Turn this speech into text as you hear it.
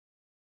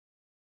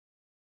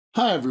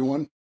Hi,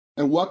 everyone,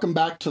 and welcome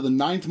back to the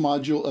 9th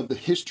module of the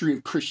History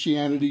of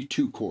Christianity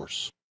 2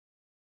 course.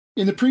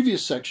 In the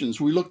previous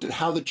sections, we looked at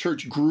how the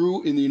church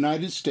grew in the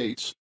United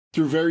States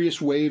through various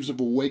waves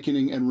of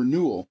awakening and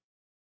renewal.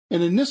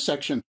 And in this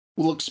section,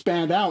 we'll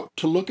expand out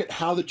to look at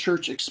how the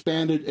church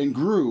expanded and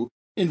grew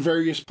in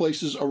various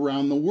places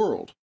around the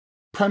world,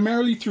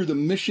 primarily through the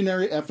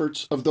missionary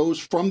efforts of those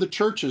from the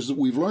churches that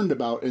we've learned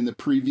about in the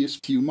previous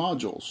few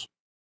modules.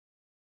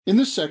 In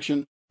this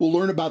section, we'll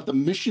learn about the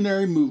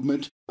missionary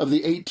movement of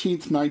the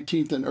 18th,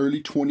 19th, and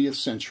early 20th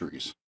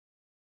centuries.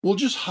 We'll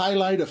just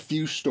highlight a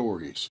few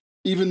stories,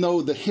 even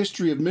though the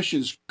history of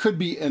missions could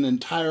be an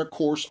entire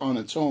course on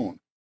its own.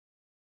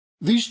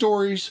 These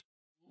stories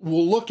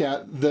we'll look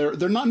at,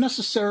 they're not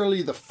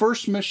necessarily the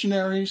first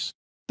missionaries,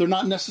 they're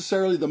not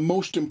necessarily the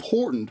most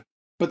important,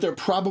 but they're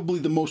probably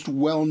the most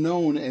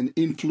well-known and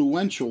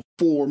influential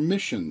for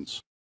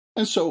missions.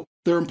 And so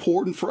they're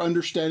important for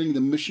understanding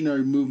the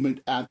missionary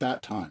movement at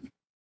that time.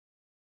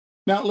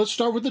 Now, let's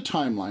start with the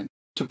timeline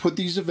to put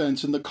these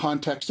events in the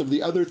context of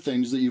the other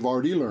things that you've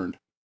already learned.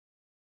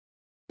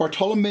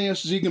 Bartholomew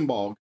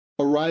Ziegenbalg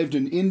arrived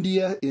in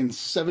India in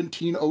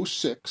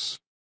 1706,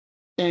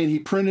 and he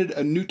printed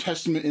a New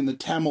Testament in the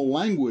Tamil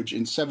language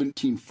in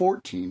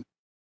 1714.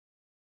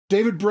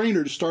 David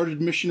Brainerd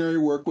started missionary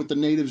work with the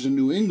natives in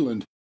New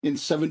England in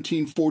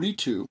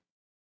 1742.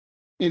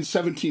 In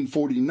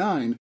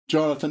 1749,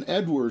 Jonathan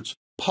Edwards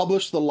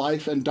published the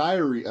life and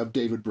diary of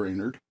David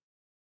Brainerd.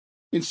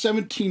 In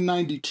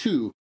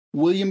 1792,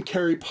 William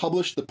Carey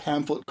published the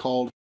pamphlet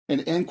called An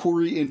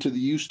Enquiry into the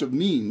Use of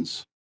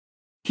Means.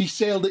 He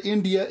sailed to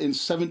India in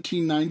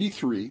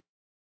 1793,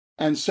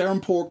 and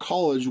Serampore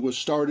College was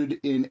started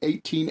in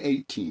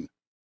 1818.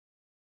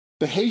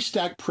 The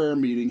Haystack Prayer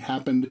Meeting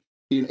happened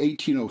in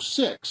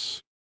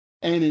 1806,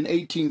 and in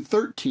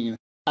 1813,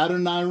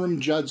 Adoniram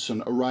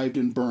Judson arrived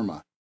in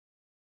Burma.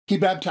 He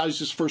baptized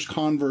his first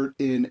convert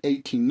in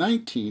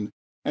 1819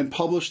 and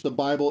published the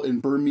Bible in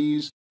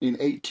Burmese in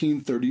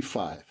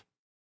 1835.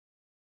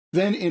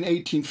 Then in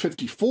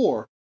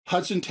 1854,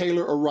 Hudson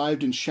Taylor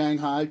arrived in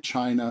Shanghai,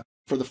 China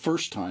for the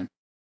first time,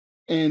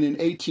 and in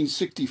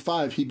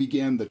 1865 he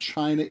began the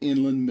China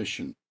Inland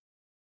Mission.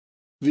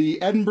 The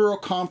Edinburgh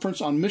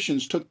Conference on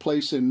Missions took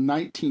place in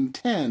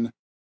 1910,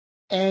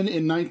 and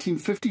in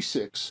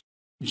 1956,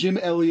 Jim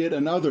Elliot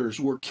and others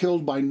were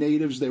killed by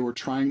natives they were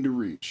trying to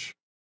reach.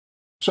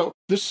 So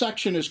this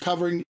section is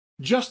covering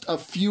just a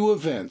few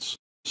events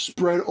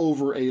spread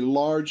over a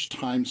large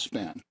time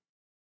span.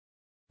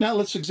 Now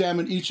let's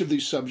examine each of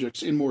these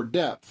subjects in more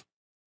depth.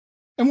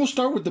 And we'll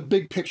start with the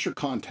big picture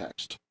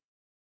context.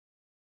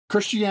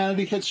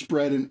 Christianity had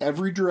spread in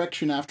every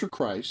direction after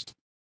Christ.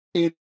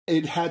 It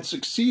had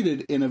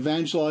succeeded in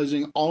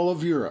evangelizing all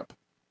of Europe.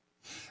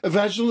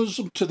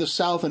 Evangelism to the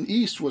south and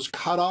east was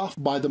cut off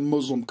by the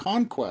Muslim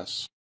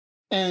conquests,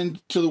 and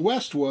to the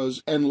west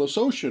was endless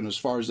ocean as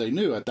far as they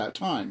knew at that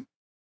time.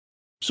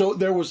 So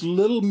there was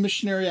little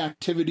missionary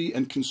activity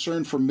and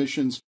concern for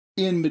missions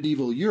in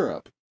medieval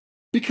Europe,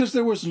 because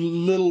there was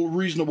little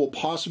reasonable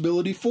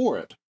possibility for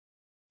it.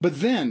 But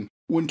then,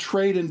 when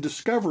trade and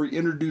discovery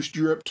introduced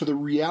Europe to the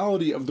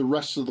reality of the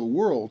rest of the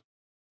world,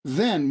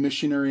 then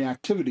missionary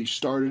activity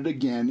started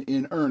again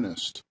in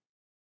earnest.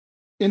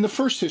 In the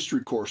first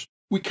history course,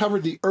 we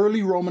covered the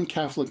early Roman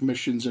Catholic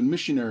missions and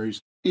missionaries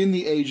in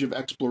the Age of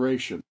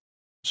Exploration,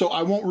 so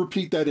I won't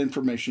repeat that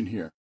information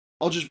here.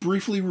 I'll just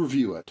briefly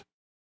review it.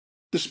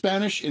 The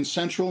Spanish in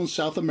Central and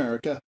South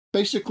America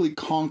basically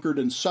conquered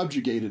and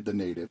subjugated the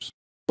natives,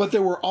 but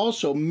there were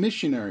also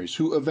missionaries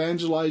who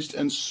evangelized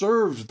and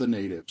served the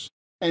natives,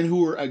 and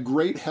who were a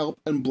great help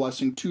and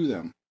blessing to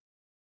them.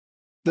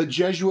 The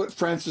Jesuit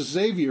Francis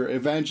Xavier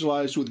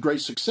evangelized with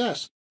great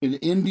success in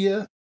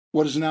India,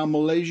 what is now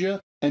Malaysia,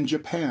 and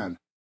Japan.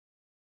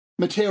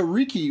 Matteo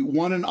Ricci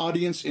won an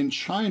audience in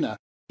China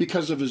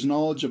because of his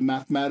knowledge of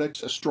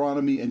mathematics,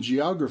 astronomy, and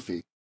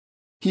geography.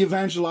 He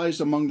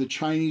evangelized among the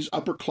Chinese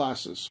upper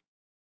classes,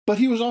 but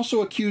he was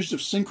also accused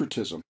of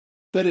syncretism,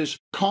 that is,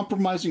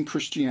 compromising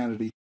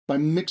Christianity by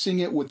mixing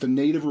it with the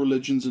native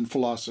religions and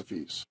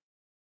philosophies.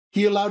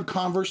 He allowed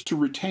converts to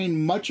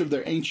retain much of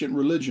their ancient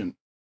religion,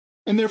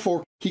 and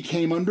therefore he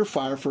came under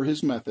fire for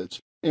his methods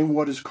in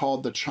what is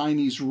called the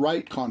Chinese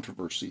Rite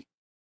controversy.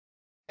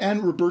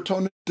 And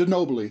Roberto de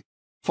Nobili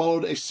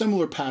followed a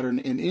similar pattern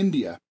in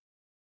India.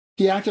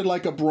 He acted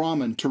like a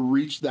Brahmin to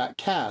reach that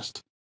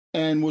caste,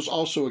 and was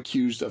also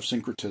accused of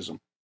syncretism.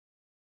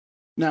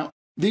 Now,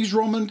 these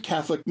Roman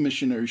Catholic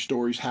missionary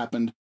stories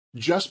happened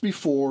just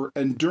before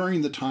and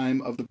during the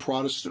time of the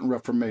Protestant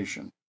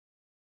Reformation.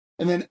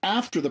 And then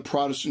after the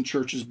Protestant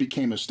churches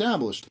became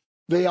established,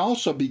 they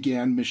also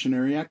began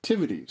missionary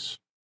activities.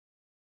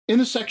 In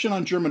the section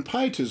on German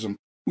Pietism,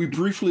 we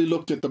briefly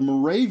looked at the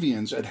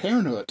Moravians at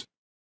Herrnhut.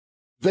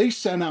 They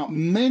sent out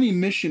many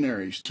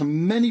missionaries to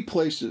many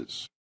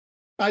places.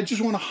 I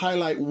just want to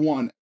highlight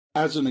one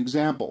as an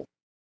example.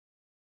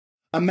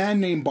 A man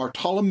named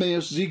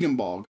Bartholomew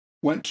Ziegenbalg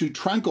went to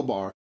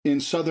Tranquebar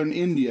in southern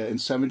India in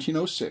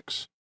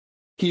 1706.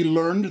 He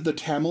learned the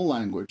Tamil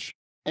language,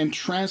 and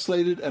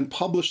translated and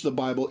published the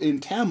Bible in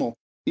Tamil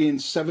in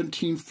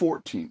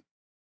 1714.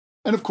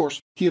 And of course,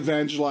 he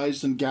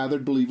evangelized and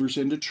gathered believers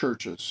into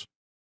churches.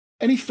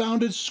 And he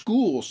founded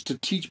schools to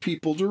teach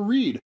people to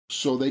read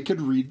so they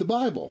could read the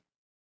Bible.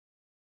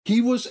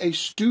 He was a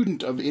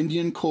student of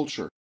Indian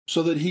culture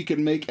so that he could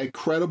make a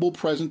credible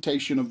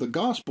presentation of the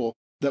gospel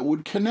that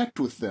would connect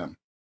with them.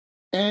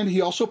 And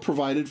he also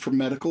provided for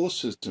medical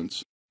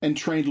assistance and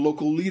trained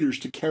local leaders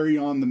to carry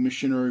on the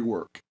missionary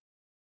work.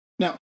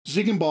 Now,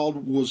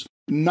 Ziegenbalg was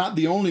not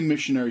the only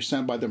missionary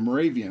sent by the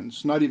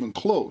Moravians, not even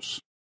close.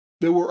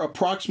 There were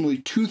approximately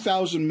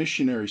 2,000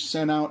 missionaries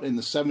sent out in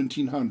the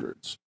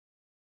 1700s.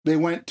 They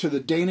went to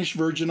the Danish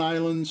Virgin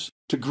Islands,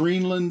 to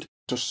Greenland,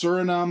 to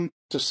Suriname,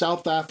 to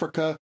South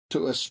Africa, to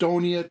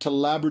Estonia, to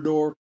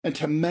Labrador, and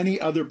to many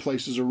other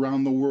places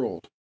around the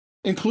world,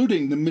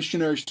 including the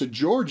missionaries to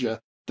Georgia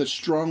that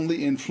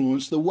strongly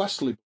influenced the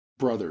Wesley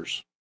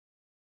brothers.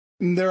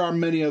 And there are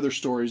many other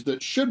stories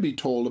that should be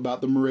told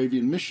about the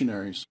Moravian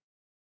missionaries,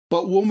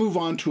 but we'll move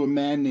on to a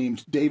man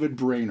named David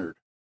Brainerd.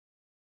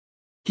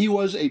 He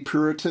was a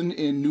Puritan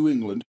in New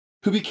England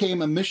who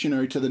became a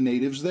missionary to the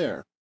natives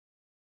there.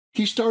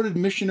 He started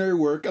missionary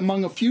work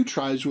among a few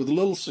tribes with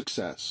little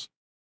success,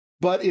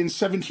 but in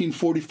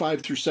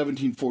 1745 through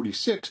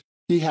 1746,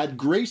 he had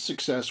great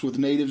success with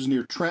natives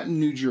near Trenton,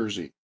 New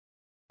Jersey,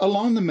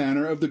 along the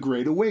manner of the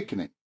Great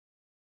Awakening.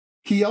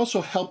 He also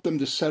helped them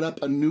to set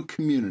up a new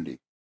community.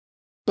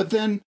 But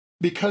then,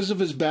 because of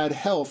his bad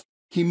health,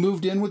 he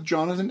moved in with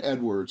Jonathan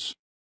Edwards,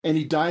 and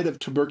he died of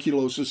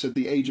tuberculosis at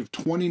the age of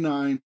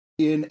 29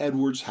 in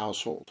Edwards'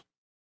 household.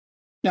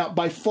 Now,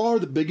 by far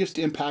the biggest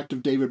impact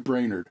of David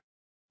Brainerd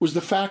was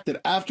the fact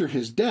that after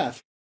his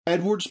death,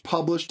 Edwards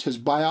published his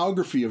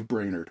biography of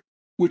Brainerd,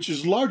 which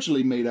is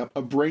largely made up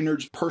of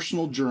Brainerd's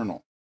personal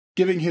journal,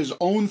 giving his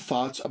own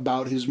thoughts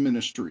about his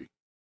ministry.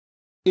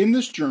 In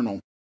this journal,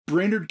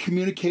 Brainerd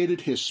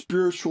communicated his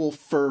spiritual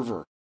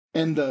fervor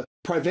and the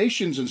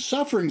privations and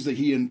sufferings that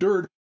he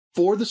endured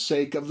for the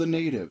sake of the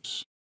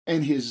natives,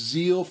 and his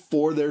zeal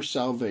for their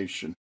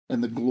salvation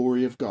and the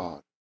glory of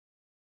God.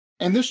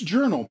 And this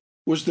journal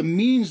was the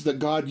means that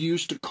God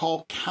used to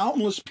call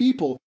countless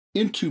people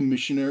into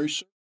missionary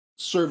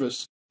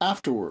service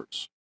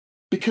afterwards,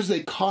 because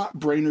they caught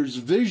Brainerd's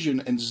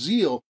vision and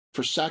zeal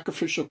for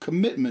sacrificial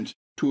commitment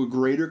to a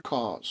greater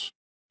cause,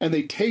 and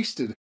they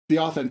tasted the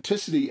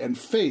authenticity and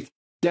faith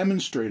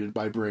demonstrated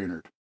by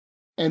Brainerd,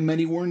 and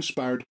many were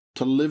inspired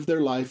to live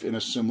their life in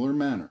a similar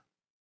manner.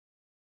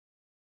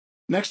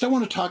 Next, I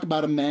want to talk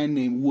about a man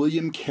named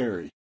William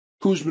Carey,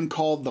 who's been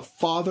called the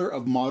father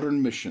of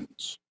modern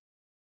missions.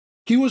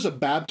 He was a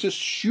Baptist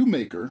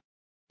shoemaker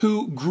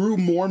who grew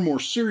more and more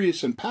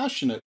serious and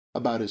passionate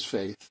about his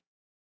faith.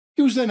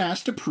 He was then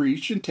asked to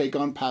preach and take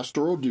on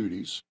pastoral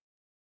duties.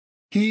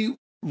 He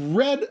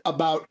read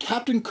about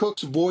Captain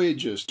Cook's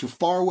voyages to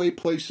faraway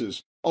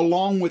places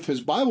along with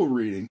his Bible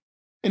reading,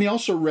 and he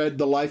also read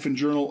the life and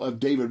journal of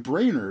David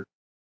Brainerd,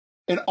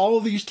 and all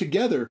of these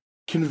together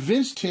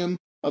convinced him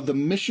of the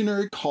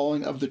missionary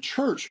calling of the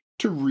church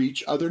to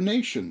reach other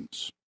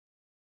nations.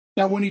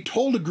 Now, when he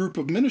told a group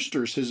of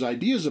ministers his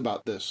ideas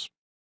about this,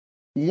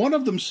 one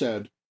of them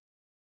said,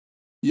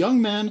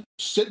 "Young man,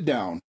 sit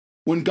down.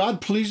 When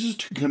God pleases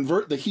to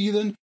convert the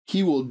heathen,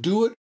 he will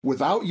do it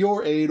without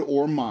your aid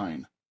or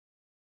mine."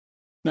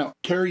 Now,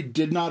 Carey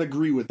did not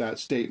agree with that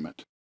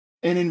statement,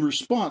 and in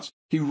response,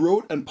 he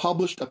wrote and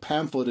published a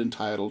pamphlet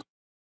entitled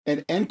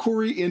An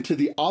Enquiry into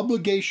the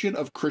Obligation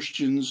of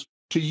Christians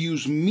to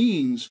Use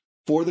Means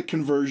for the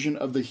Conversion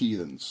of the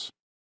Heathens.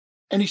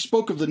 And he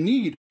spoke of the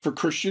need for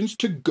Christians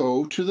to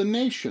go to the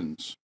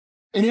nations.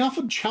 And he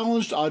often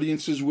challenged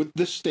audiences with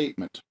this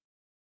statement: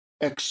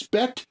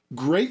 expect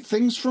great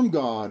things from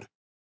God,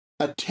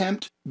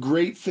 attempt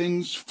great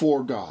things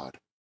for God.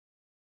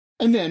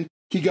 And then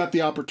he got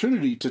the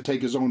opportunity to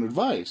take his own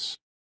advice.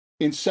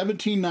 In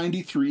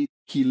 1793,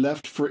 he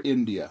left for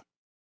India.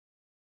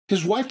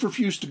 His wife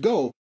refused to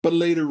go, but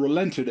later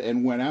relented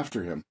and went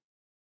after him.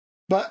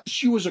 But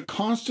she was a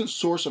constant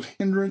source of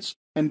hindrance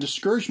and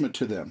discouragement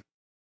to them.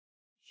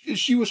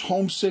 She was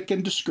homesick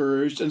and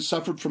discouraged and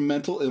suffered from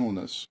mental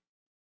illness.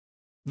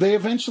 They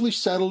eventually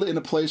settled in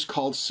a place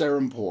called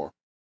Serampore.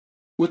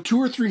 With 2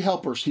 or 3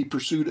 helpers, he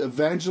pursued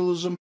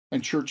evangelism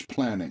and church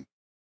planning.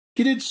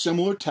 He did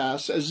similar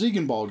tasks as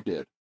Ziegenbalg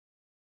did.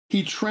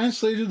 He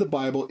translated the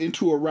Bible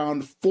into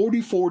around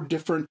 44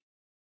 different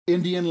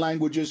Indian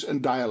languages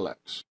and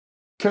dialects.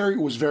 Carey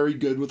was very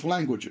good with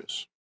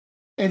languages.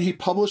 And he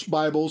published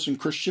Bibles and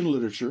Christian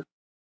literature.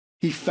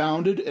 He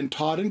founded and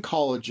taught in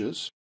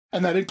colleges,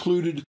 and that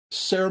included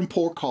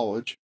Serampore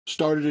College,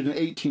 started in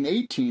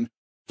 1818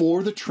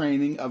 for the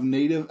training of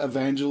native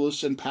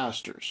evangelists and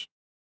pastors.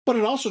 But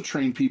it also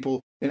trained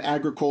people in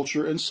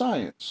agriculture and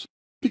science,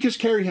 because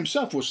Carey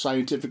himself was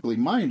scientifically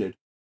minded,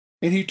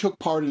 and he took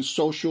part in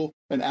social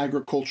and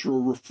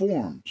agricultural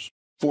reforms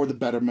for the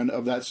betterment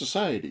of that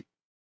society.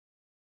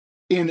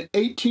 In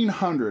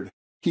 1800,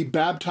 he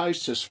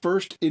baptized his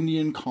first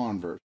Indian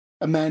convert,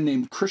 a man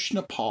named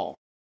Krishna Pal.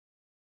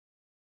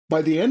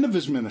 By the end of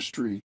his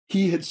ministry,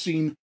 he had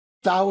seen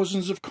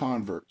thousands of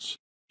converts.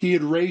 He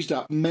had raised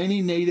up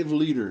many native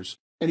leaders,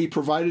 and he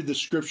provided the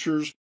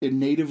scriptures in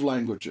native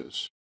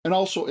languages, and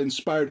also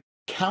inspired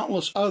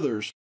countless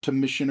others to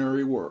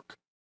missionary work.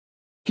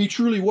 He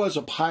truly was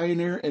a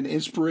pioneer and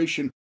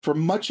inspiration for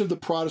much of the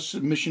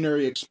Protestant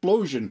missionary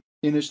explosion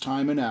in his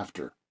time and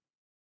after.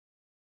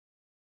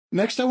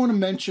 Next, I want to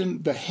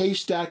mention the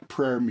Haystack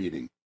Prayer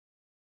Meeting.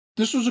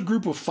 This was a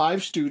group of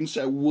 5 students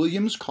at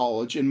Williams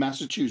College in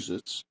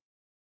Massachusetts.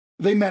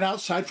 They met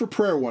outside for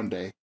prayer one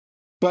day,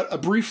 but a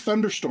brief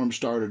thunderstorm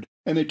started,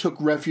 and they took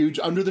refuge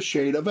under the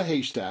shade of a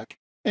haystack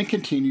and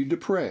continued to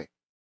pray.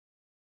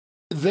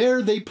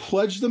 There they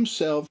pledged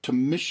themselves to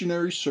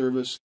missionary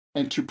service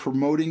and to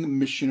promoting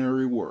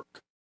missionary work.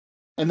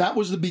 And that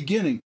was the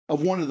beginning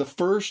of one of the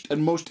first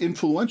and most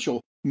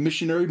influential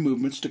missionary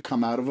movements to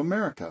come out of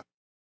America.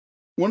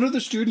 One of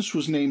the students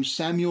was named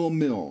Samuel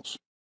Mills.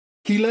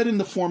 He led in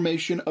the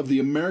formation of the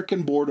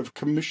American Board of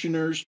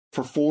Commissioners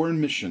for Foreign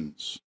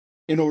Missions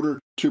in order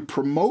to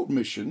promote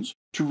missions,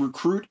 to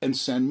recruit and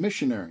send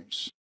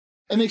missionaries.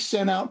 And they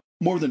sent out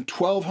more than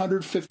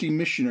 1,250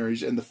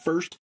 missionaries in the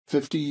first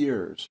 50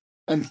 years,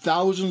 and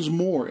thousands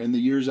more in the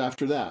years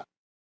after that.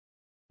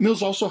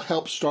 Mills also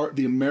helped start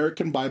the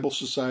American Bible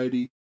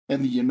Society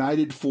and the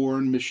United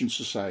Foreign Mission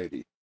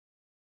Society.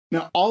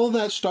 Now, all of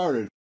that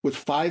started with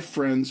 5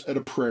 friends at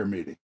a prayer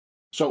meeting.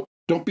 So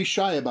don't be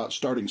shy about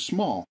starting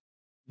small.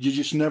 You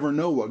just never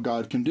know what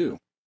God can do.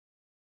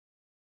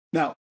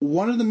 Now,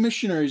 one of the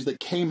missionaries that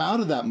came out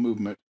of that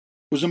movement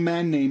was a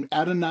man named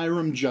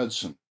Adoniram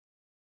Judson.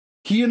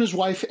 He and his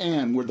wife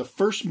Anne were the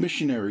first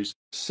missionaries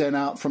sent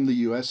out from the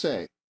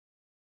USA.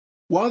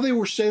 While they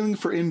were sailing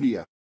for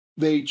India,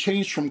 they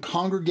changed from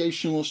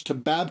Congregationalist to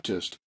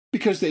Baptist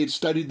because they had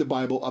studied the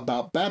Bible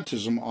about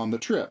baptism on the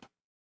trip.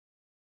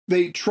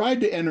 They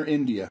tried to enter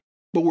India,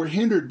 but were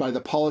hindered by the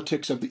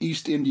politics of the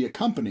East India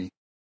Company.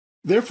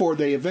 Therefore,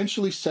 they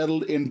eventually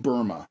settled in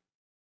Burma.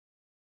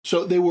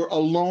 So they were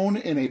alone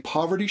in a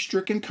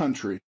poverty-stricken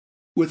country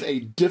with a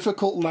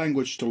difficult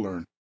language to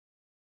learn.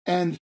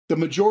 And the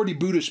majority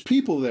Buddhist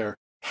people there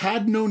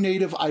had no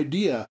native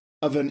idea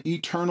of an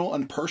eternal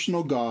and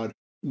personal God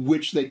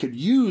which they could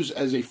use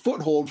as a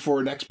foothold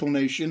for an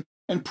explanation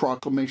and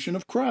proclamation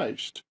of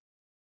Christ.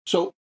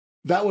 So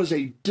that was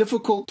a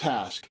difficult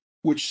task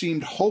which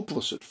seemed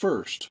hopeless at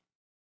first.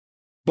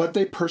 But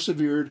they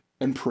persevered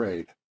and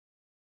prayed.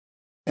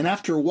 And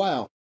after a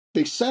while,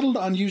 they settled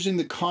on using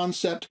the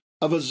concept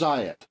of a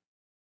zayat.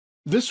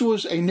 This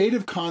was a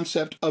native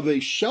concept of a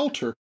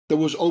shelter that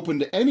was open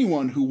to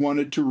anyone who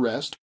wanted to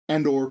rest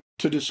and or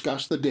to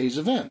discuss the day's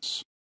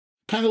events,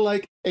 kind of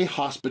like a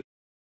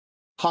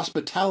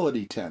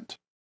hospitality tent.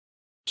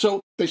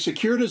 So they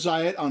secured a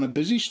zayat on a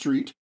busy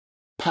street,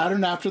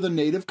 patterned after the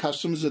native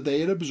customs that they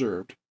had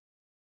observed,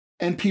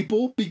 and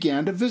people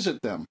began to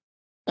visit them,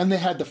 and they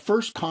had the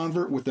first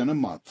convert within a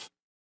month.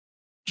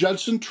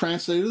 Judson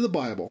translated the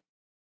Bible,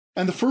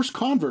 and the first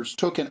converts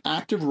took an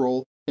active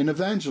role in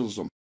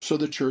evangelism, so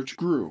the church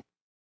grew.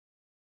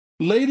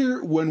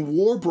 Later, when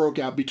war broke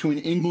out between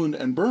England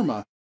and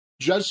Burma,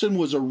 Judson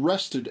was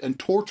arrested and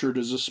tortured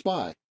as a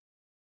spy.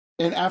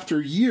 And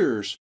after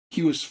years,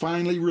 he was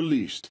finally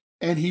released,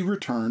 and he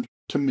returned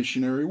to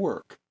missionary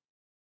work.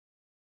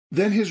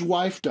 Then his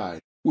wife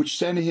died, which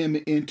sent him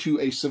into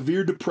a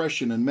severe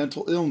depression and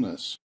mental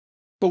illness.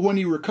 But when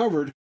he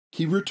recovered,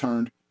 he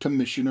returned to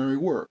missionary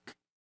work.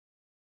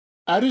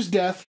 At his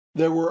death,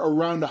 there were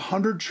around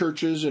 100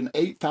 churches and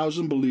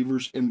 8,000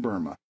 believers in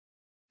Burma,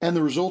 and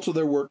the result of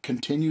their work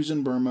continues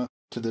in Burma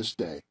to this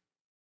day.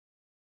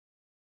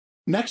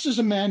 Next is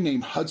a man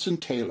named Hudson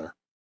Taylor.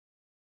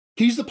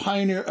 He's the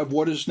pioneer of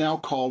what is now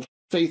called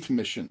faith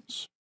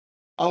missions.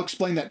 I'll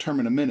explain that term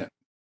in a minute,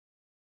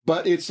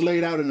 but it's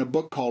laid out in a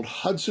book called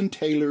Hudson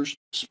Taylor's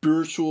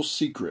Spiritual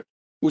Secret,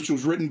 which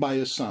was written by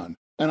his son,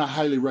 and I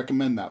highly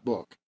recommend that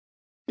book.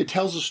 It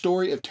tells the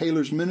story of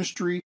Taylor's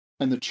ministry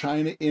and the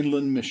China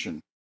Inland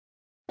Mission,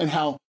 and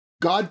how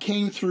God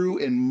came through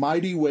in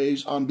mighty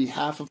ways on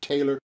behalf of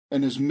Taylor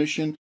and his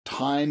mission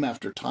time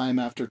after time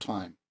after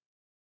time.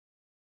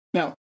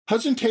 Now,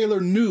 Hudson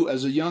Taylor knew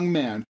as a young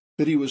man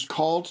that he was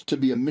called to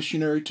be a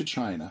missionary to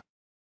China,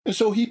 and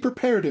so he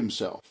prepared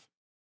himself.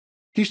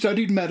 He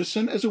studied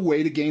medicine as a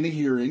way to gain a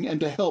hearing and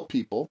to help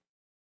people,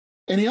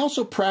 and he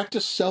also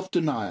practiced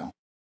self-denial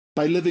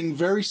by living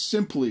very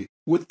simply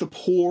with the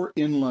poor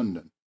in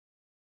London.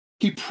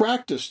 He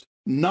practiced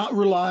not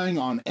relying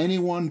on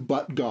anyone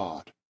but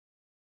God.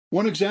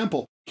 One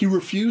example, he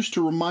refused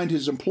to remind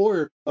his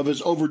employer of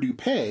his overdue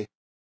pay,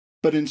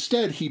 but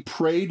instead he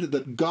prayed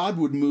that God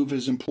would move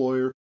his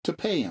employer to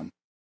pay him.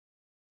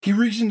 He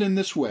reasoned in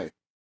this way.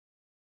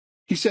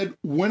 He said,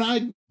 "When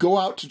I go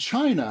out to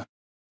China,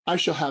 I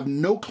shall have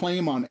no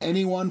claim on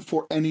anyone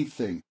for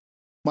anything.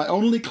 My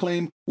only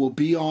claim will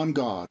be on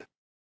God.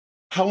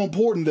 How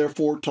important,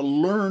 therefore, to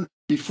learn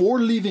before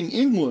leaving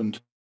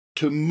England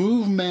to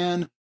move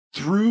man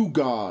through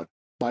God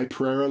by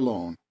prayer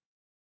alone."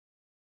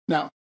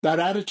 Now, that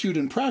attitude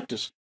and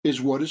practice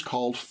is what is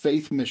called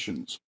faith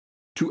missions,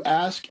 to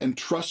ask and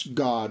trust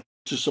God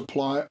to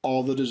supply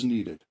all that is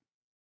needed.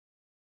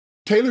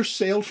 Taylor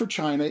sailed for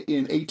China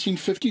in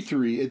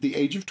 1853 at the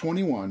age of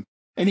 21,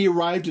 and he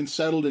arrived and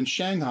settled in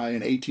Shanghai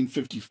in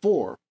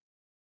 1854.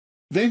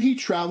 Then he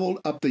traveled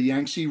up the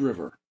Yangtze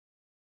River.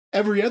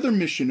 Every other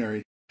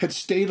missionary had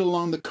stayed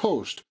along the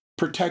coast,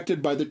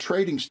 protected by the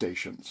trading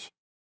stations.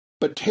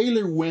 But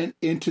Taylor went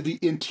into the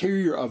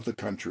interior of the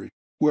country,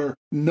 where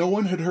no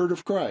one had heard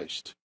of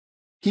Christ.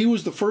 He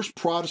was the first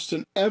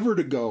Protestant ever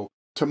to go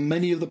to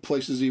many of the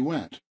places he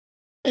went.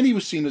 And he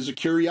was seen as a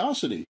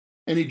curiosity,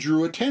 and he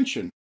drew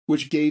attention,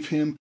 which gave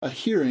him a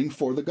hearing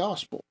for the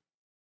gospel.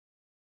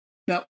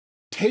 Now,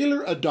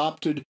 Taylor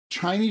adopted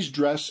Chinese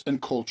dress and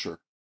culture.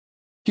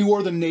 He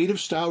wore the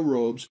native-style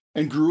robes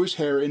and grew his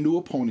hair into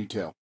a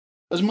ponytail.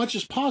 As much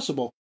as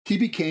possible, he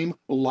became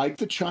like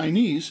the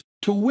Chinese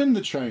to win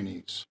the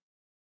Chinese.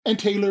 And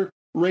Taylor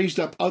raised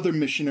up other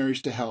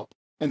missionaries to help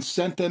and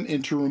sent them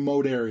into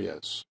remote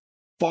areas,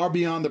 far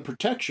beyond the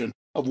protection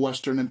of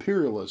Western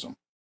imperialism.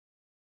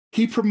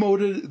 He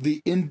promoted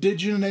the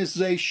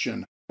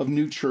indigenization of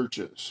new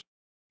churches,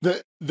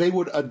 that they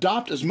would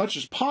adopt as much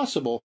as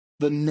possible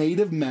the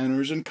native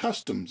manners and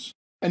customs,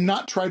 and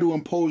not try to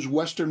impose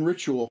Western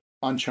ritual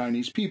on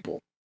Chinese people.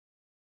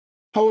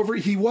 However,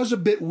 he was a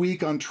bit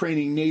weak on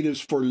training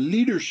natives for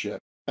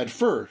leadership at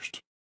first.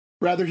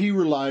 Rather, he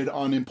relied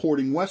on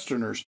importing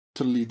Westerners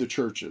to lead the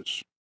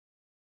churches.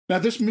 Now,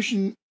 this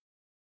mission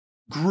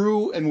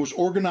grew and was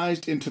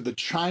organized into the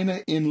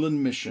China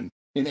Inland Mission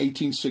in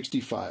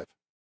 1865.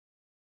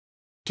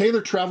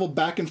 Taylor traveled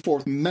back and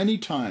forth many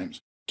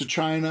times to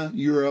China,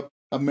 Europe,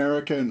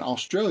 America, and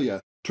Australia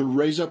to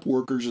raise up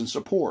workers and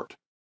support.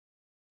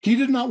 He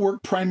did not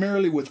work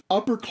primarily with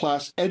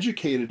upper-class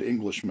educated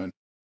Englishmen,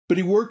 but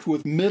he worked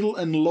with middle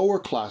and lower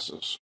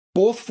classes,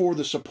 both for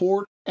the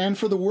support and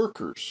for the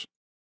workers,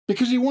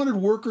 because he wanted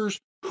workers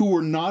who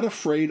were not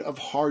afraid of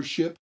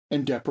hardship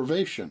and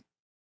deprivation.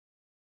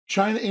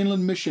 China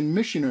Inland Mission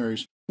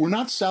missionaries were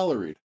not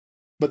salaried,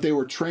 but they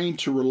were trained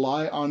to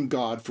rely on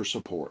God for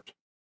support.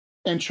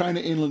 And China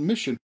Inland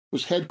Mission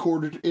was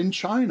headquartered in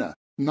China,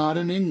 not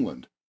in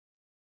England.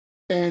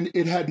 And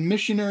it had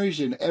missionaries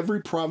in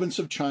every province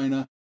of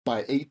China by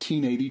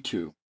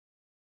 1882.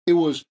 It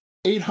was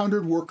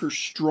 800 workers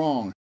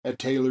strong at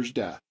Taylor's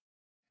death,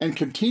 and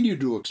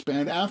continued to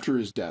expand after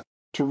his death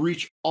to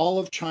reach all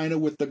of China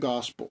with the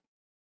gospel,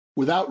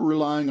 without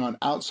relying on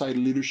outside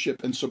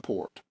leadership and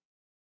support.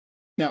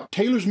 Now,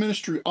 Taylor's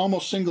ministry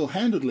almost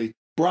single-handedly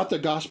brought the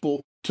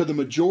gospel to the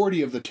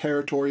majority of the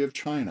territory of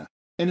China,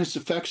 and its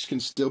effects can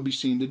still be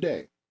seen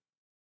today.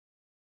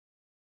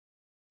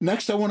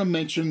 Next, I want to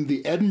mention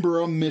the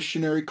Edinburgh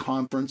Missionary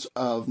Conference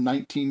of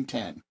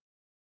 1910,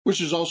 which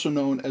is also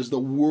known as the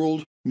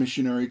World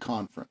Missionary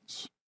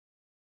Conference.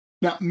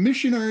 Now,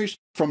 missionaries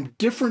from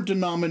different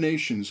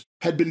denominations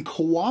had been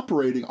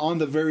cooperating on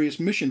the various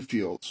mission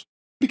fields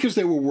because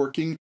they were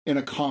working in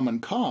a common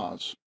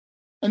cause,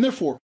 and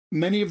therefore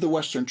many of the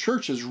Western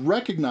churches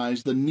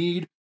recognized the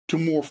need to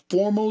more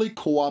formally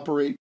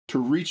cooperate to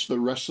reach the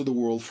rest of the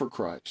world for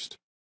Christ.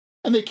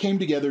 And they came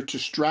together to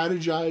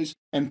strategize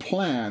and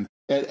plan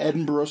at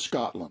Edinburgh,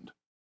 Scotland.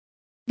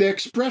 They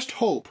expressed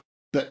hope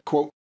that,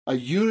 quote, a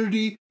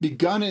unity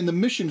begun in the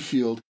mission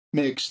field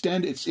may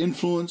extend its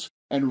influence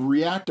and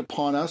react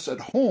upon us at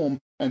home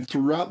and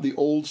throughout the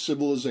old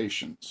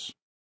civilizations.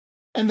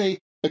 And they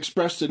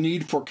expressed a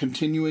need for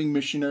continuing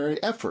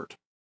missionary effort.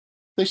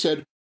 They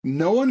said,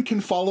 no one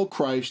can follow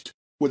Christ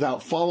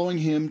without following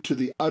him to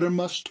the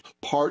uttermost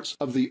parts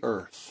of the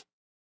earth.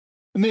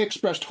 And they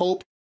expressed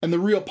hope and the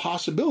real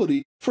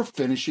possibility for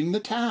finishing the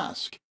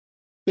task.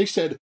 They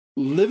said,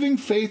 living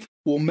faith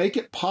will make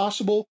it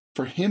possible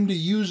for him to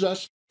use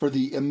us for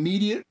the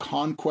immediate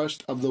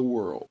conquest of the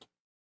world.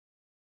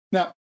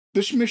 Now,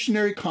 this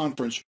missionary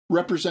conference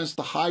represents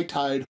the high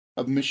tide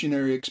of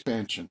missionary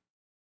expansion.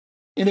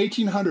 In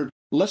 1800,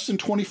 less than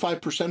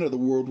 25% of the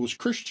world was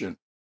Christian,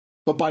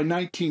 but by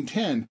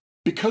 1910,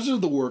 because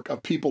of the work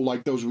of people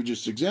like those we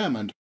just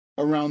examined,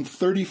 around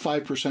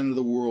 35% of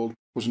the world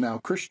was now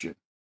Christian.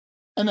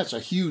 And that's a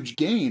huge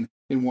gain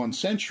in 1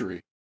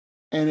 century,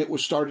 and it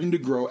was starting to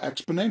grow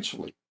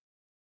exponentially.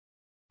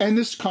 And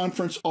this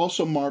conference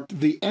also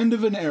marked the end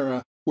of an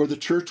era where the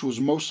church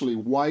was mostly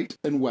white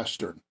and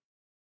Western.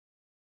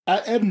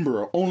 At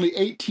Edinburgh, only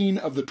 18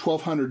 of the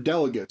 1,200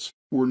 delegates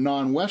were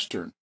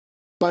non-Western,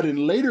 but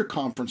in later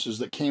conferences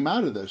that came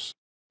out of this,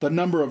 the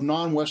number of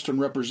non-Western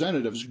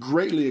representatives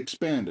greatly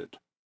expanded.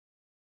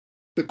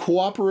 The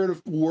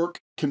cooperative work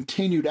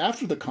continued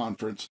after the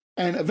conference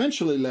and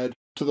eventually led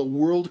to the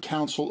World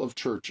Council of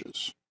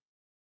Churches.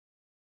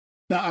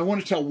 Now, I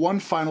want to tell one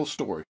final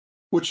story,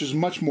 which is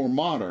much more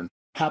modern,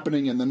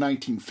 happening in the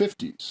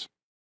 1950s.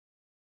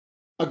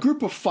 A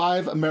group of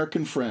 5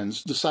 American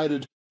friends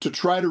decided to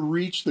try to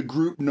reach the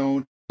group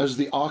known as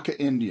the Auca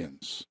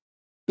Indians.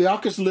 The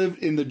Aucas lived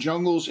in the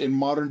jungles in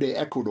modern-day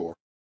Ecuador,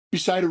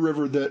 beside a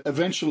river that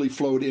eventually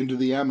flowed into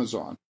the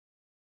Amazon.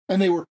 And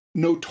they were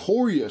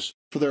notorious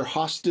for their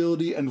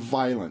hostility and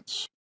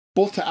violence,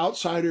 both to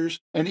outsiders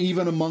and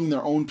even among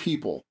their own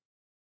people.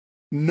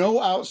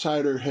 No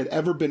outsider had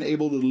ever been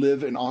able to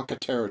live in Auca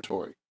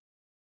territory.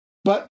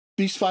 But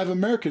these 5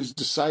 Americans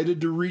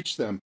decided to reach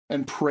them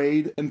and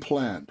prayed and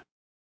planned,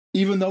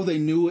 even though they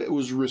knew it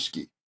was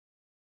risky.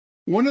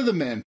 One of the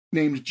men,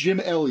 named Jim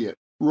Elliot,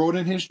 wrote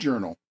in his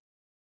journal,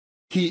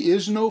 "He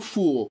is no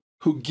fool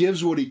who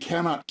gives what he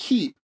cannot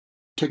keep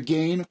to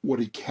gain what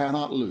he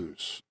cannot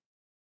lose."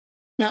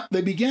 Now,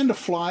 they began to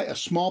fly a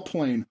small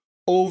plane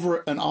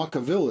over an Auca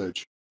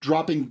village,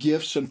 dropping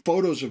gifts and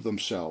photos of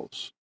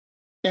themselves.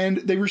 And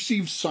they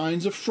received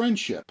signs of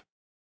friendship.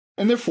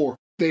 And therefore,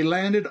 they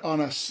landed on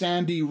a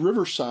sandy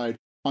riverside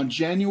on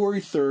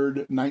January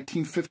 3rd,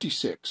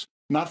 1956,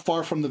 not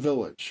far from the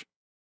village.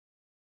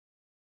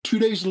 2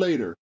 days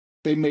later,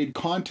 they made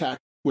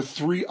contact with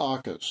 3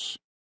 Aucas.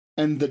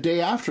 And the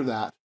day after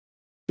that,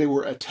 they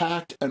were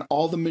attacked and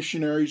all the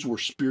missionaries were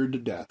speared to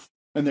death,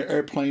 and their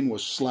airplane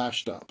was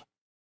slashed up.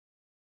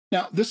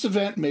 Now, this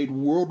event made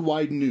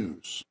worldwide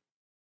news.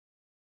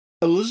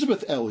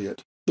 Elizabeth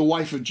Elliot, the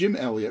wife of Jim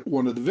Elliot,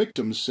 one of the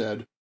victims,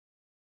 said,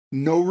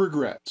 "No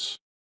regrets.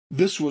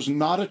 This was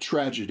not a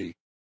tragedy.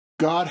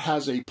 God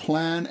has a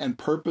plan and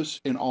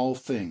purpose in all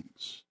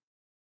things."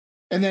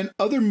 And then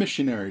other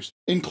missionaries,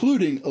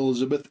 including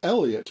Elizabeth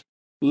Elliot,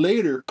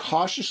 later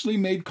cautiously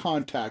made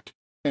contact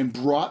and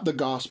brought the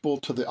gospel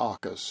to the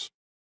Aucas,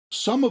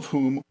 some of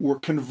whom were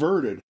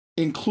converted,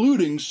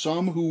 including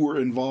some who were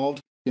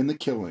involved in the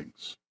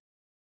killings.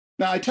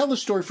 Now, I tell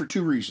this story for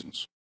 2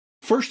 reasons.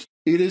 First,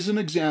 it is an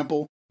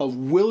example of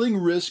willing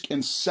risk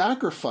and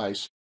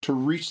sacrifice to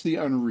reach the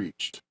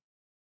unreached.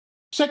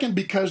 Second,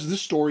 because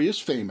this story is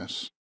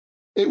famous.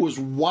 It was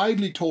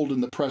widely told in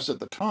the press at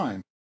the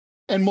time,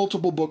 and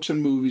multiple books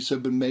and movies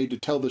have been made to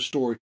tell the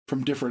story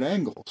from different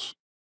angles.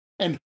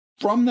 And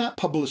from that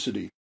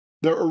publicity,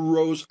 there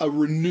arose a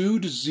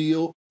renewed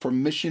zeal for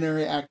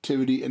missionary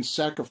activity and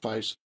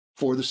sacrifice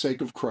for the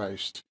sake of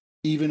Christ,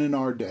 even in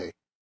our day.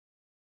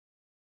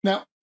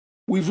 Now,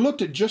 we've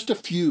looked at just a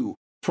few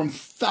from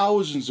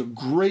thousands of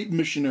great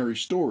missionary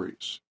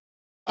stories.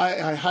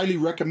 I highly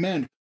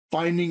recommend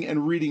finding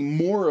and reading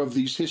more of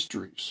these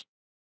histories.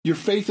 Your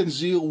faith and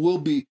zeal will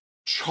be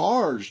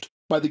charged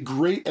by the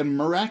great and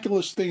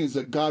miraculous things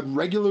that God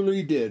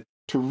regularly did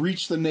to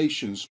reach the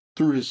nations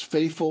through his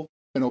faithful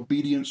and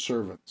obedient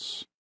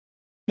servants.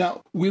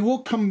 Now, we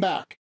will come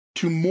back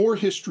to more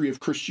history of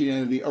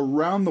Christianity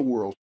around the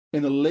world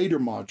in a later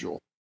module.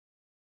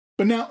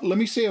 But now, let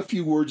me say a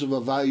few words of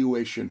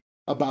evaluation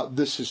about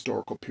this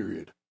historical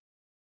period.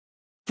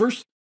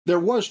 First, there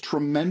was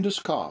tremendous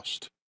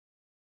cost.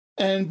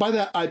 And by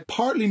that, I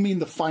partly mean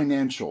the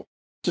financial,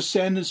 to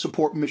send and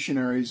support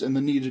missionaries and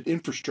the needed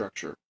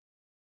infrastructure.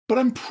 But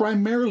I'm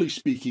primarily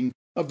speaking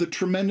of the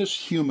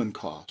tremendous human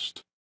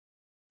cost.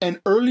 An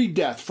early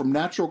death from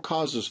natural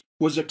causes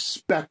was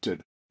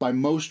expected by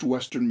most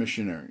Western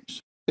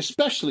missionaries,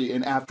 especially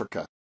in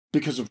Africa,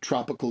 because of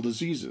tropical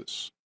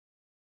diseases.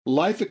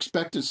 Life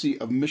expectancy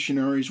of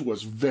missionaries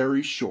was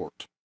very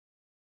short.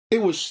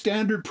 It was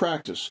standard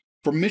practice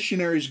for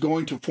missionaries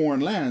going to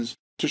foreign lands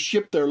to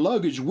ship their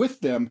luggage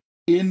with them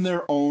in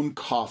their own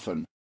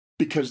coffin,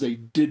 because they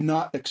did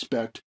not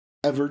expect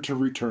ever to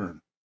return.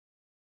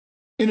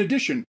 In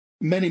addition,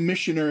 many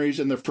missionaries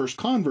and their first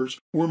converts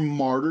were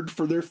martyred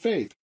for their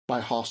faith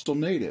by hostile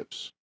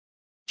natives.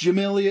 Jim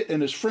Elliot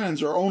and his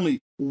friends are only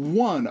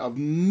one of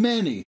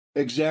many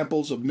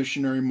examples of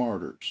missionary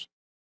martyrs.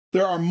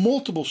 There are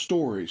multiple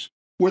stories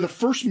where the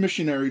first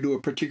missionary to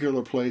a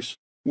particular place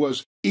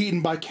was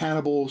eaten by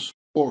cannibals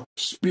or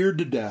speared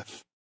to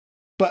death.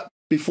 But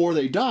before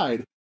they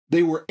died,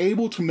 they were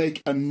able to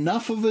make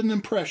enough of an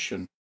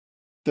impression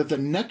that the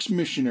next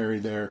missionary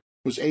there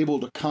was able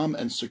to come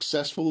and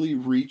successfully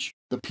reach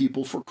the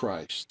people for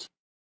Christ.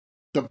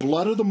 The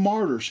blood of the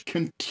martyrs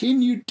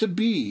continued to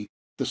be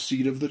the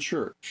seed of the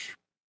church.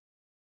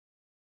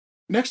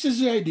 Next is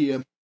the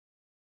idea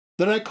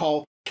that I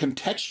call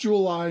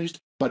contextualized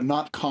but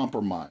not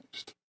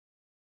compromised.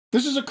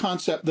 This is a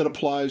concept that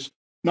applies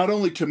not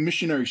only to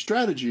missionary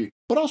strategy,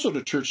 but also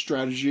to church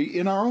strategy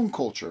in our own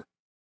culture.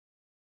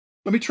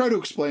 Let me try to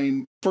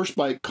explain first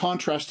by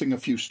contrasting a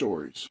few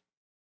stories.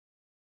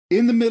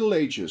 In the Middle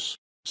Ages,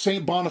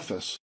 St.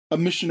 Boniface, a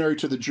missionary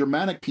to the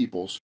Germanic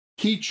peoples,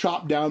 he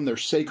chopped down their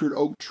sacred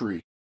oak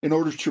tree in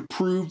order to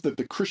prove that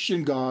the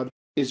Christian God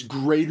is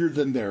greater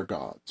than their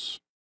gods.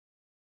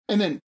 And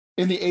then,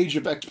 in the Age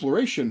of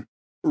Exploration,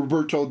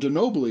 Roberto de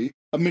Nobili,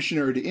 a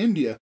missionary to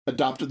India,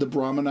 adopted the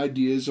Brahmin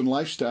ideas and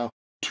lifestyle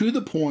to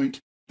the point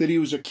that he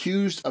was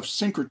accused of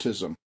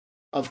syncretism,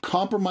 of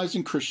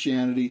compromising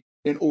Christianity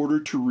in order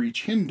to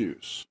reach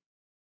Hindus.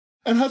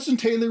 And Hudson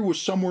Taylor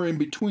was somewhere in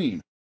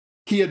between.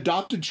 He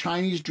adopted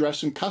Chinese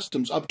dress and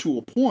customs up to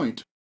a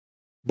point,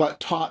 but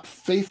taught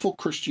faithful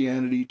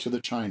Christianity to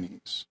the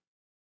Chinese.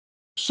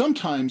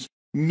 Sometimes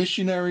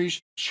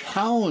missionaries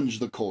challenge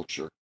the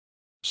culture.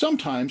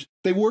 Sometimes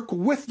they work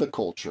with the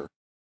culture.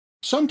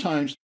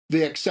 Sometimes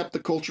they accept the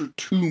culture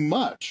too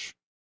much.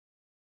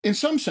 In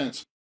some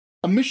sense,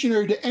 a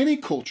missionary to any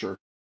culture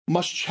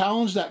must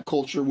challenge that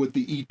culture with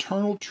the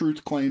eternal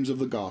truth claims of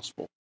the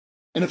gospel.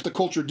 And if the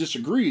culture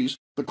disagrees,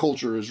 the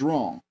culture is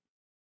wrong.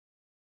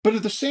 But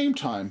at the same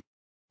time,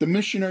 the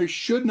missionary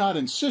should not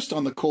insist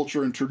on the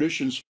culture and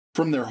traditions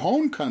from their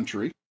own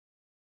country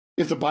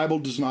if the Bible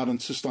does not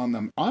insist on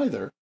them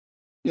either.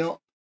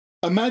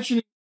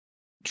 Imagine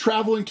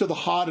traveling to the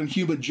hot and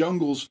humid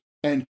jungles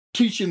and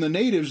teaching the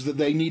natives that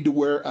they need to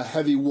wear a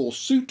heavy wool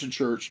suit to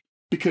church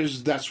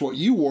because that's what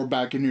you wore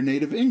back in your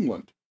native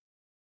England.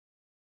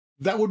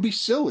 That would be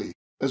silly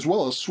as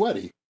well as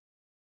sweaty.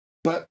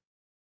 But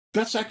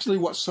that's actually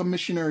what some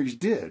missionaries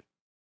did.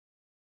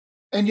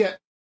 And yet,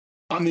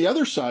 on the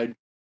other side,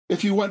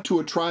 if you went to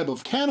a tribe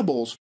of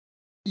cannibals,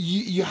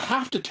 you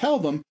have to tell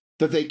them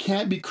that they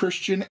can't be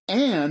Christian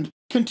and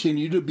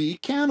continue to be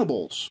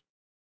cannibals.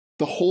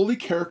 The holy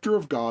character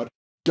of God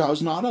does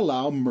not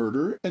allow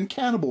murder and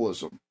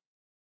cannibalism.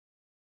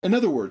 In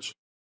other words,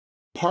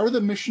 part of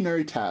the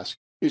missionary task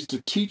is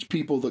to teach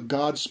people that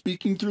God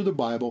speaking through the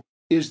Bible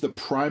is the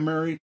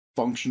primary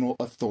functional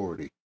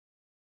authority.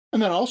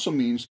 And that also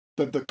means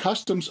that the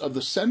customs of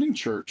the sending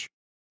church,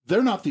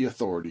 they're not the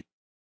authority.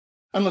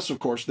 Unless, of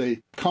course, they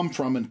come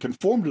from and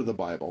conform to the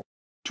Bible,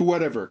 to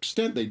whatever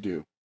extent they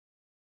do.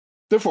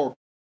 Therefore,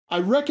 I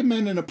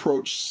recommend an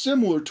approach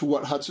similar to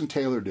what Hudson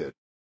Taylor did.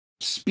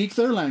 Speak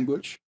their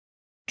language,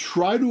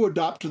 try to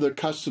adopt to their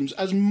customs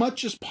as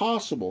much as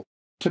possible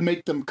to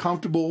make them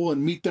comfortable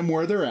and meet them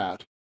where they're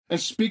at,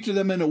 and speak to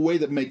them in a way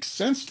that makes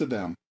sense to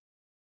them.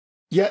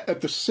 Yet,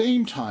 at the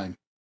same time,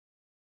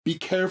 be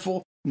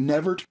careful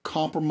never to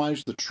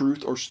compromise the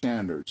truth or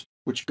standards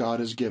which God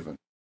has given.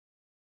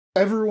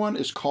 Everyone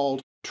is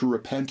called to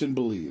repent and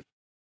believe.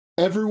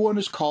 Everyone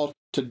is called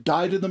to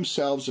die to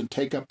themselves and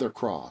take up their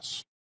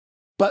cross.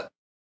 But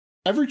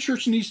every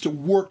church needs to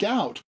work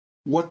out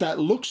what that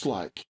looks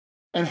like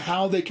and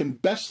how they can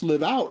best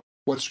live out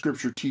what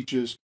Scripture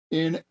teaches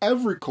in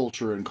every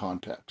culture and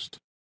context.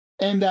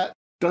 And that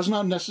does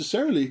not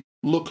necessarily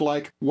look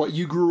like what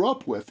you grew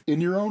up with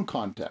in your own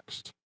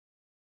context.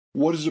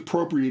 What is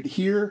appropriate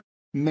here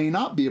may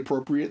not be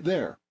appropriate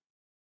there.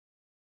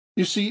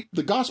 You see,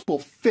 the gospel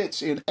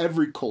fits in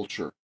every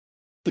culture.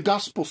 The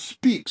gospel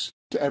speaks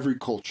to every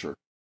culture.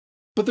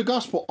 But the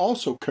gospel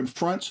also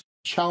confronts,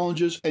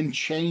 challenges, and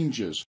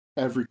changes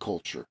every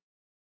culture.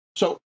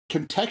 So,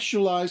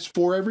 contextualize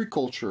for every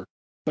culture,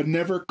 but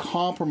never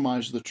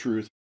compromise the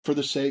truth for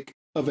the sake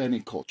of any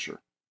culture.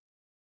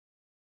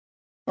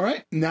 All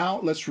right, now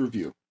let's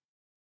review.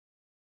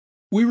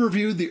 We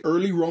reviewed the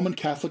early Roman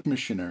Catholic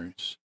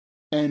missionaries,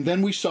 and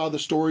then we saw the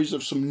stories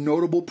of some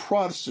notable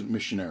Protestant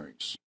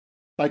missionaries,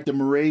 like the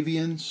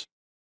Moravians,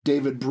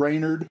 David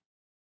Brainerd,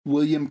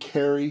 William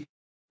Carey,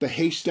 the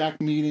Haystack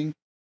Meeting,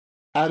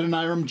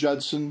 Adoniram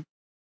Judson,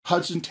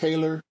 Hudson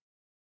Taylor,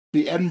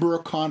 the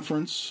Edinburgh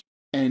Conference,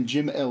 and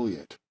Jim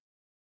Elliot.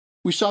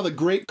 We saw the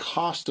great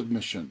cost of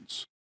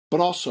missions, but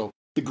also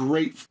the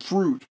great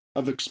fruit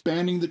of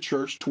expanding the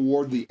church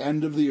toward the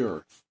end of the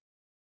earth,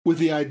 with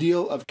the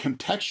ideal of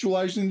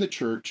contextualizing the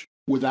church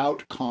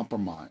without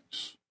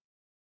compromise.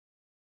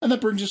 And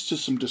that brings us to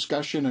some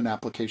discussion and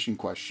application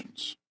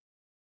questions.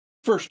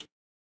 First,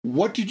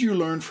 what did you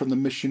learn from the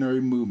missionary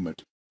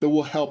movement that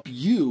will help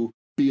you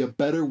be a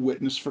better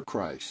witness for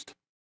Christ?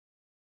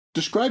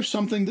 Describe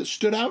something that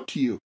stood out to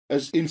you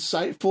as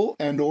insightful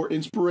and/or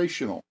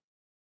inspirational.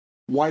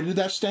 Why did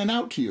that stand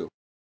out to you?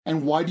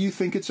 And why do you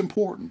think it's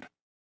important?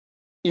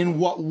 In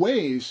what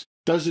ways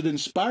does it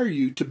inspire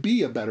you to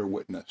be a better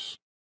witness?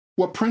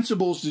 What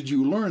principles did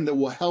you learn that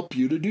will help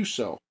you to do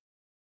so?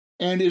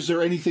 And is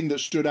there anything that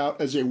stood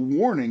out as a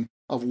warning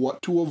of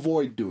what to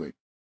avoid doing?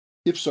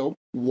 If so,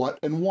 what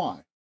and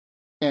why?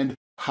 And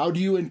how do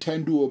you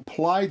intend to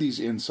apply these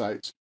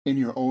insights in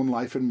your own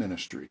life and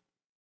ministry?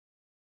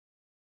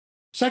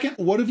 Second,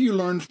 what have you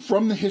learned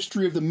from the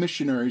history of the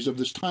missionaries of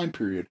this time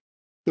period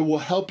that will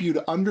help you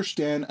to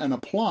understand and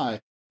apply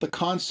the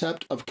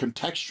concept of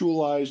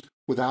contextualized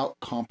without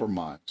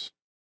compromise?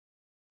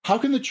 How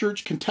can the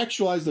church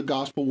contextualize the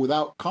gospel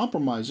without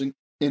compromising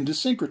into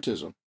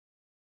syncretism?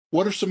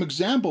 What are some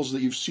examples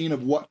that you've seen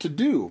of what to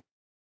do?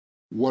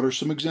 What are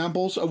some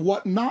examples of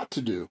what not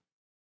to do?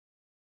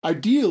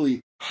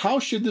 Ideally, how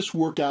should this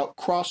work out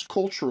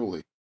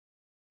cross-culturally?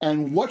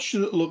 And what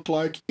should it look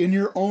like in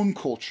your own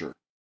culture?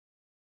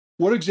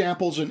 What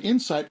examples and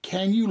insight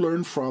can you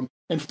learn from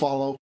and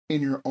follow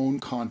in your own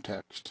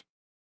context?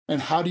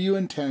 And how do you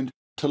intend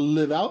to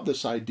live out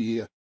this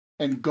idea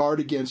and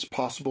guard against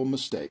possible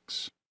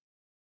mistakes?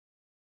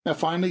 Now,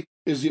 finally,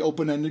 is the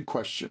open-ended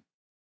question.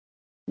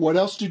 What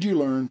else did you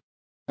learn,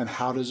 and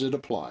how does it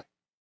apply?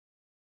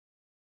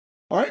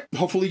 All right,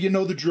 hopefully you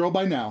know the drill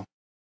by now.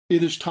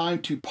 It is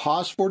time to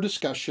pause for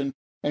discussion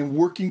and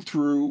working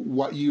through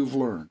what you've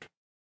learned.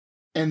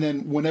 And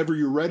then whenever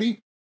you're ready,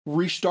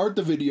 restart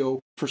the video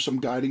for some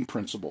guiding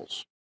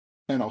principles.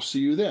 And I'll see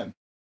you then.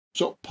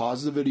 So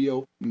pause the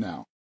video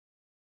now.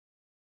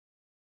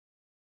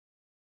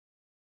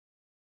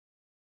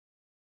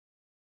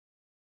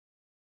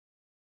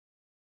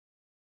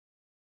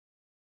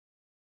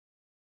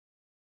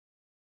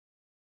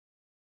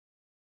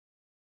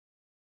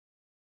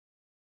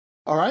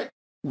 All right,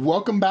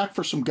 welcome back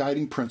for some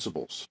guiding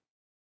principles.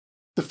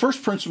 The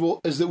first principle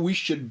is that we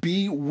should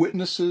be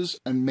witnesses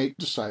and make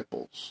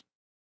disciples.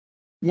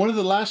 One of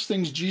the last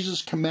things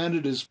Jesus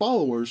commanded his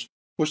followers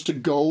was to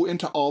go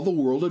into all the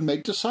world and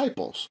make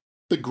disciples,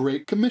 the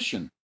Great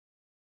Commission.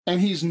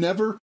 And he's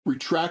never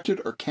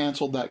retracted or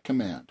canceled that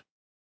command.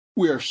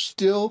 We are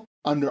still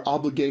under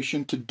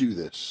obligation to do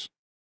this.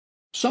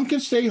 Some can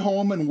stay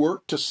home and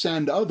work to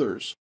send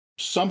others.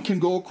 Some can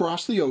go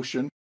across the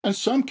ocean, and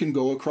some can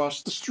go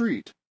across the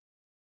street.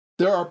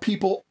 There are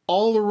people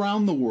all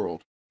around the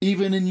world,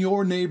 even in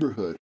your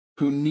neighborhood,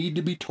 who need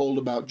to be told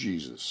about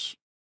Jesus.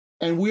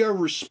 And we are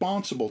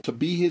responsible to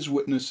be his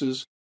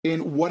witnesses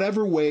in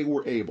whatever way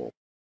we're able.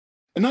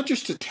 And not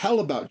just to tell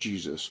about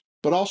Jesus,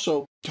 but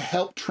also to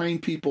help train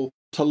people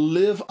to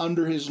live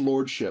under his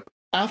lordship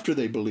after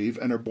they believe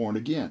and are born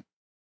again.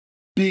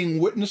 Being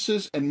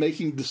witnesses and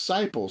making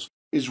disciples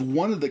is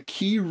one of the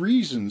key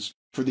reasons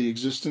for the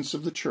existence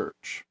of the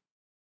church.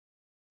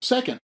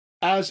 Second,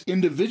 as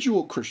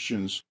individual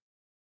Christians,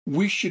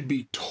 we should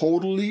be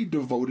totally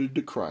devoted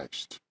to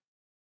Christ.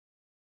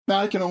 Now,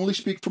 I can only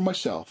speak for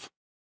myself,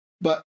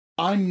 but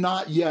I'm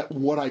not yet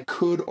what I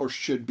could or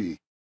should be.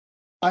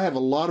 I have a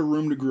lot of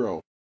room to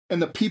grow,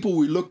 and the people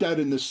we looked at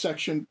in this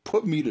section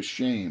put me to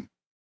shame.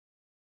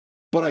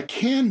 But I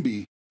can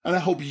be, and I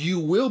hope you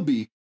will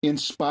be,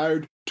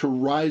 inspired to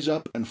rise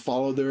up and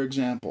follow their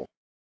example,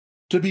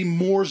 to be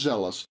more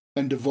zealous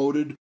and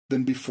devoted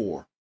than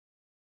before,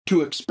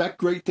 to expect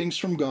great things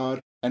from God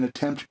and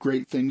attempt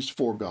great things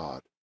for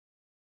God.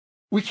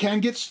 We can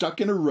get stuck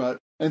in a rut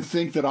and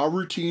think that our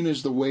routine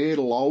is the way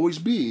it'll always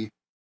be,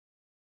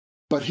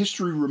 but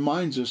history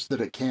reminds us that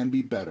it can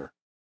be better,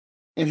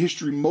 and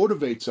history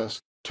motivates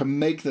us to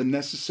make the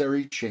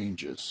necessary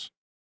changes.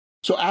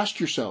 So ask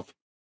yourself,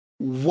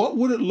 what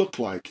would it look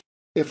like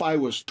if I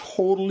was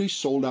totally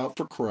sold out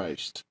for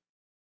Christ?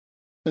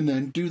 And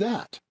then do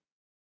that.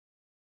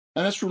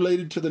 And that's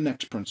related to the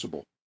next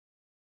principle.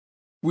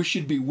 We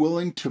should be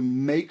willing to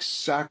make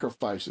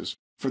sacrifices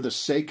for the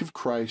sake of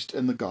Christ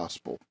and the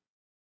gospel.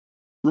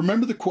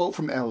 Remember the quote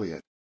from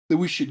Eliot, that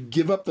we should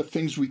give up the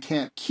things we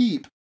can't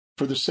keep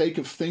for the sake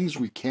of things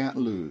we can't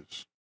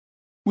lose.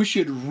 We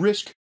should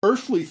risk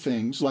earthly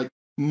things like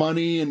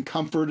money and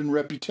comfort and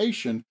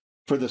reputation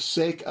for the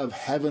sake of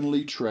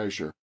heavenly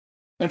treasure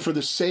and for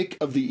the sake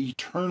of the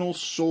eternal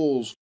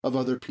souls of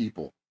other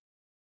people.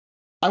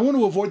 I want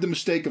to avoid the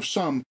mistake of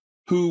some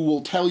who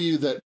will tell you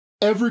that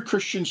every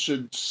Christian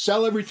should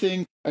sell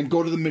everything and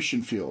go to the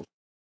mission field.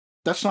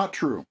 That's not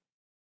true.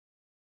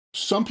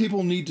 Some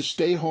people need to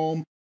stay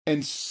home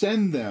and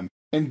send them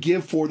and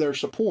give for their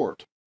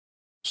support.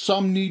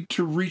 Some need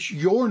to reach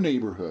your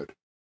neighborhood.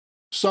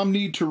 Some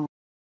need to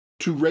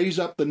raise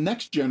up the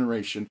next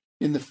generation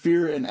in the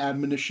fear and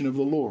admonition of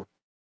the Lord.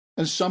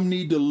 And some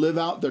need to live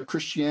out their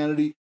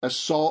Christianity as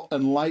salt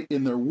and light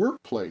in their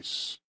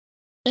workplace.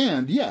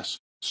 And yes,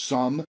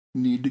 some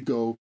need to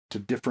go to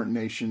different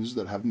nations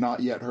that have not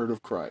yet heard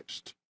of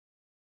Christ.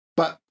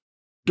 But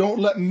don't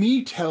let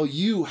me tell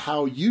you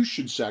how you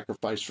should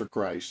sacrifice for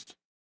Christ.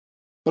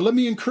 But let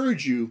me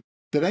encourage you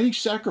that any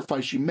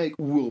sacrifice you make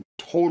will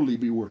totally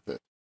be worth it.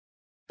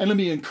 And let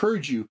me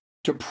encourage you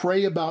to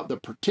pray about the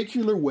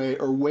particular way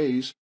or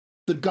ways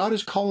that God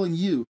is calling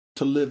you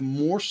to live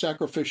more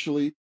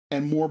sacrificially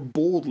and more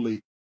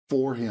boldly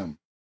for him.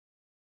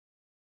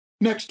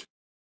 Next,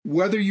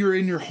 whether you're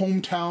in your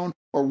hometown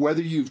or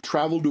whether you've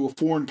traveled to a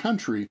foreign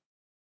country,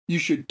 you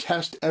should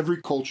test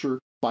every culture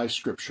by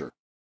Scripture.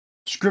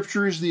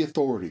 Scripture is the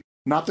authority,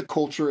 not the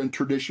culture and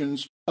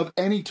traditions of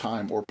any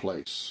time or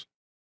place.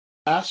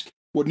 Ask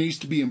what needs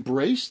to be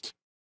embraced,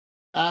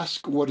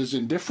 ask what is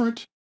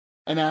indifferent,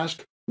 and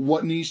ask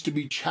what needs to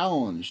be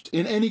challenged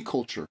in any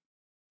culture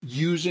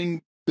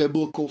using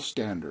biblical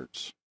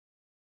standards.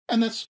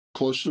 And that's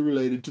closely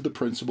related to the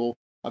principle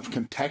of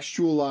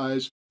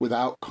contextualize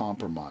without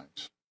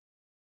compromise.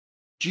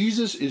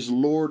 Jesus is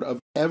Lord of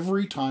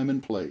every time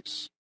and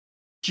place.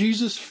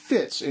 Jesus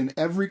fits in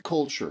every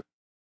culture.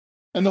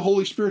 And the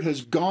Holy Spirit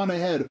has gone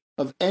ahead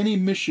of any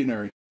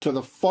missionary to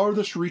the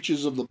farthest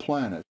reaches of the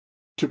planet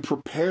to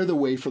prepare the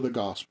way for the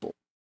gospel.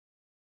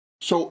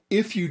 So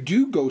if you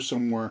do go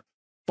somewhere,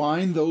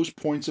 find those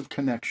points of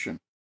connection.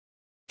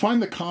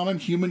 Find the common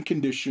human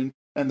condition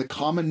and the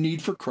common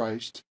need for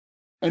Christ,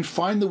 and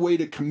find the way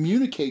to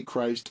communicate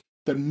Christ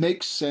that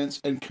makes sense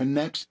and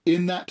connects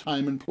in that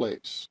time and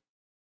place.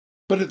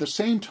 But at the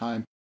same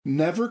time,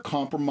 never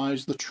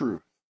compromise the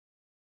truth.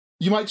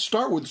 You might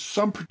start with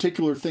some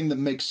particular thing that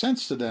makes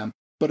sense to them,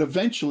 but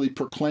eventually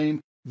proclaim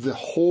the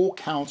whole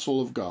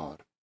counsel of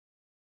God.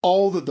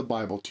 All that the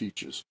Bible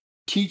teaches.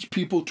 Teach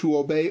people to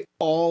obey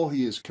all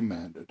he has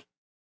commanded.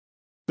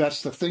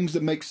 That's the things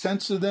that make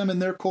sense to them in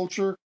their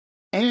culture,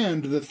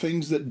 and the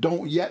things that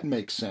don't yet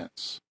make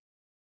sense.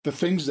 The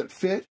things that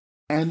fit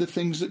and the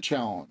things that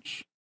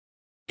challenge.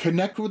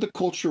 Connect with the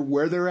culture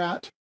where they're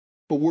at,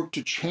 but work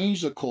to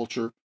change the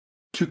culture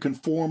to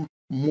conform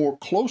more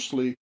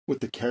closely with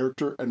the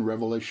character and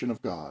revelation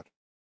of God.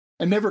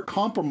 And never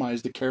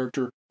compromise the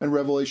character and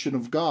revelation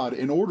of God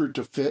in order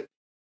to fit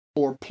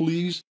or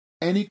please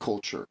any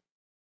culture.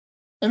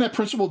 And that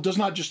principle does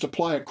not just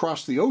apply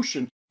across the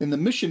ocean in the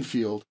mission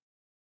field.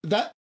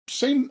 That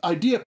same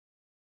idea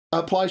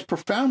applies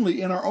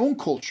profoundly in our own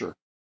culture,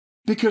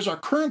 because our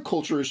current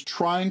culture is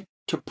trying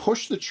to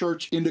push the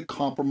church into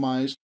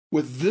compromise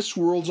with this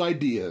world's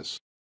ideas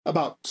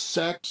about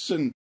sex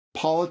and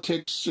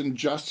politics and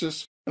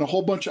justice and a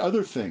whole bunch of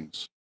other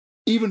things,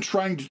 even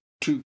trying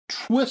to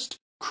twist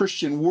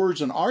Christian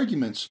words and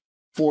arguments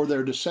for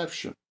their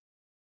deception.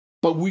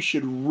 But we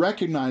should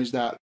recognize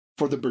that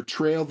for the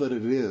betrayal that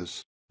it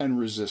is and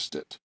resist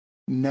it.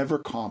 Never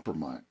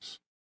compromise.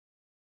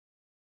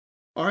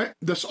 All right,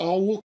 that's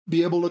all we'll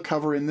be able to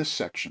cover in this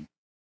section.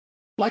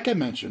 Like I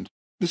mentioned,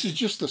 this is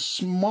just the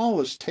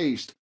smallest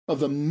taste of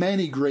the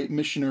many great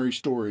missionary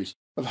stories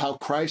of how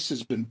Christ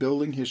has been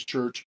building his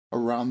church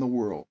around the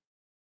world.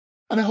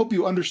 And I hope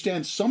you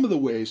understand some of the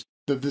ways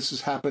that this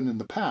has happened in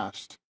the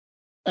past.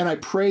 And I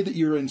pray that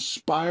you're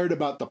inspired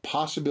about the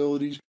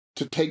possibilities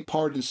to take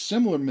part in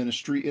similar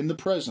ministry in the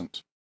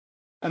present.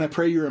 And I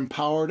pray you're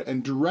empowered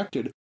and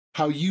directed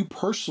how you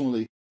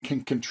personally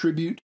can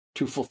contribute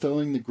to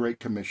fulfilling the Great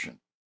Commission.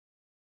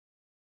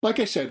 Like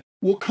I said,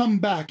 we'll come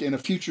back in a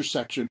future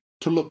section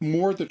to look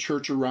more at the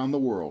church around the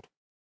world.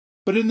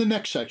 But in the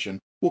next section,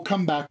 we'll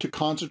come back to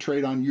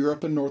concentrate on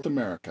Europe and North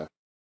America,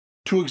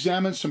 to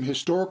examine some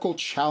historical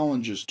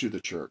challenges to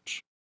the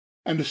church,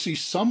 and to see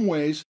some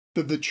ways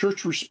that the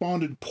church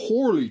responded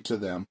poorly to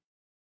them,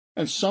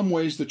 and some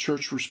ways the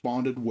church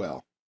responded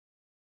well.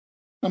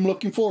 I'm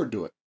looking forward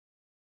to it.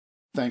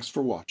 Thanks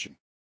for watching.